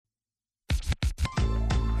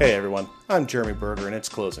Hey everyone, I'm Jeremy Berger and it's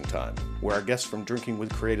closing time, where our guests from Drinking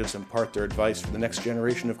with Creatives impart their advice for the next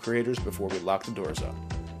generation of creators before we lock the doors up.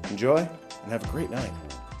 Enjoy and have a great night.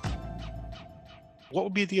 What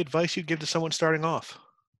would be the advice you'd give to someone starting off?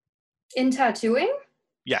 In tattooing?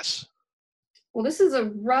 Yes. Well, this is a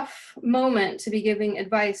rough moment to be giving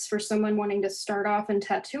advice for someone wanting to start off in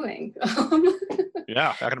tattooing.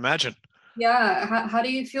 Yeah, I can imagine. Yeah, how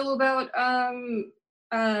do you feel about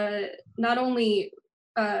not only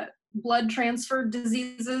blood transfer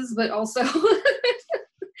diseases, but also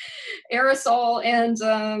aerosol and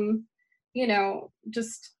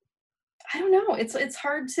just I don't know. It's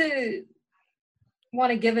hard to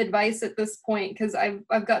want to give advice at this point because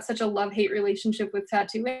I've got such a love-hate relationship with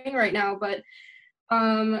tattooing right now. But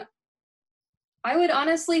I would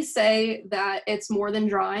honestly say that it's more than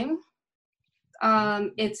drawing.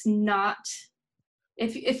 It's not.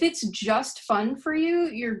 If it's just fun for you,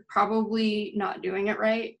 you're probably not doing it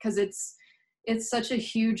right because it's such a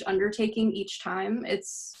huge undertaking each time.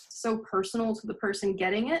 It's so personal to the person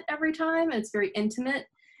getting it every time. It's very intimate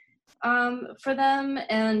for them,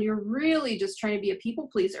 and you're really just trying to be a people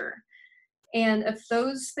pleaser. And if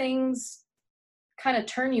those things kind of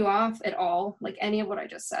turn you off at all, like any of what I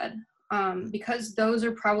just said, because those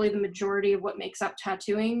are probably the majority of what makes up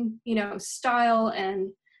tattooing, style and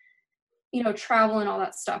travel and all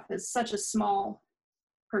that stuff is such a small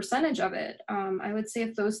percentage of it. I would say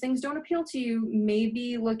if those things don't appeal to you,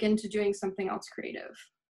 maybe look into doing something else creative.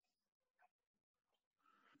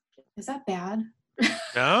 Is that bad?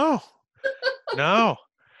 No.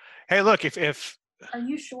 Hey, look, if Are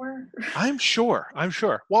you sure? I'm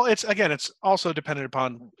sure. Well, it's also dependent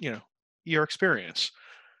upon, your experience.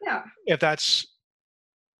 Yeah. If that's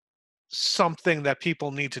something that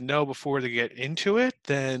people need to know before they get into it,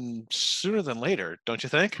 then sooner than later, don't you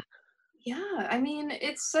think? Yeah, I mean,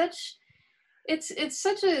 it's such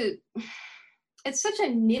a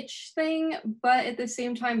niche thing, but at the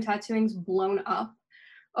same time, tattooing's blown up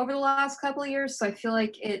over the last couple of years, so I feel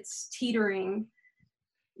like it's teetering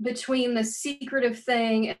between the secretive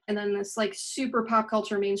thing and then this like super pop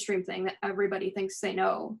culture mainstream thing that everybody thinks they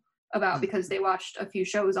know about because they watched a few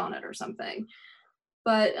shows on it or something.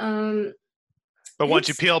 But once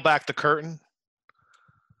you peel back the curtain,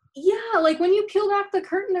 yeah, like when you peel back the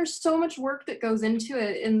curtain, there's so much work that goes into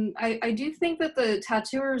it. And I do think that the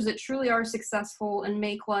tattooers that truly are successful and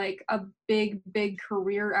make like a big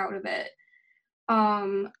career out of it,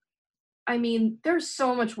 I mean, there's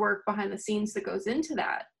so much work behind the scenes that goes into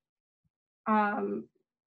that. I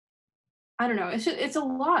don't know. It's a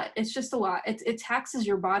lot. It's just a lot. It taxes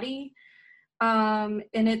your body. And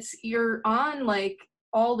you're on like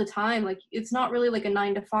all the time. Like it's not really like a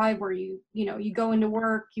 9 to 5 where you go into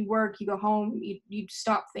work, you go home, you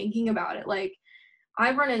stop thinking about it. Like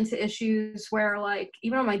I've run into issues where like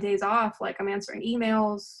even on my days off, like I'm answering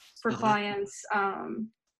emails for clients,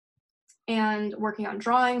 and working on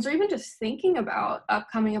drawings or even just thinking about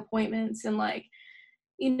upcoming appointments and like,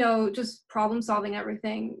 just problem solving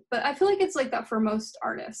everything. But I feel like it's like that for most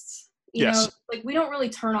artists, like we don't really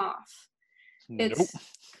turn off. It's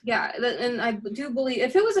yeah, and I do believe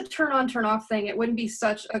if it was a turn on, turn off thing, it wouldn't be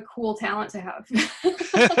such a cool talent to have.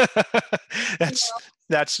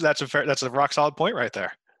 That's a rock solid point right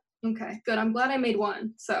there. Okay, good. I'm glad I made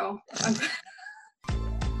one. So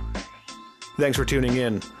Thanks for tuning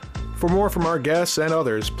in. For more from our guests and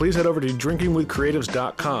others, please head over to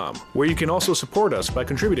drinkingwithcreatives.com, where you can also support us by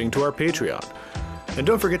contributing to our Patreon. And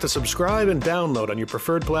don't forget to subscribe and download on your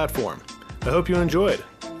preferred platform. I hope you enjoyed,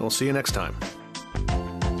 and we'll see you next time.